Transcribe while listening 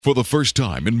For the first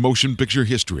time in motion picture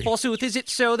history, Forsooth, is it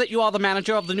so that you are the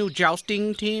manager of the new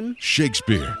jousting team?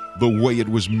 Shakespeare, the way it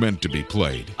was meant to be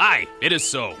played. Aye, it is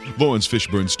so. Lawrence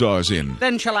Fishburne stars in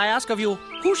Then shall I ask of you,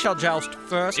 who shall joust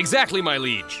first? Exactly, my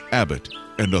liege. Abbott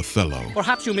and Othello.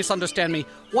 Perhaps you misunderstand me.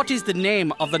 What is the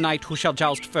name of the knight who shall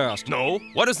joust first? No,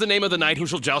 what is the name of the knight who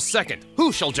shall joust second?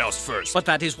 Who shall joust first? But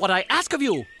that is what I ask of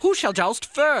you. Who shall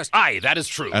joust first? Aye, that is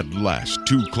true. At last,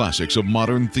 two classics of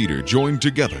modern theater joined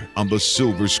together on the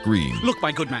silver screen. Look,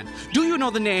 my good man, do you know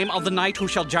the name of the knight who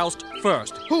shall joust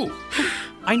first? Who?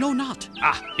 I know not.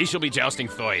 He shall be jousting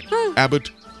Thoyd. Abbott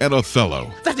and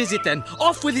Othello. That is it then.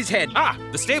 Off with his head.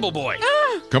 The stable boy.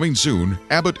 Coming soon,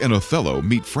 Abbott and Othello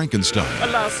meet Frankenstein.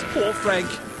 Alas, poor Frank.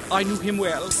 I knew him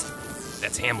well.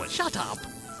 That's Hamlet. Shut up.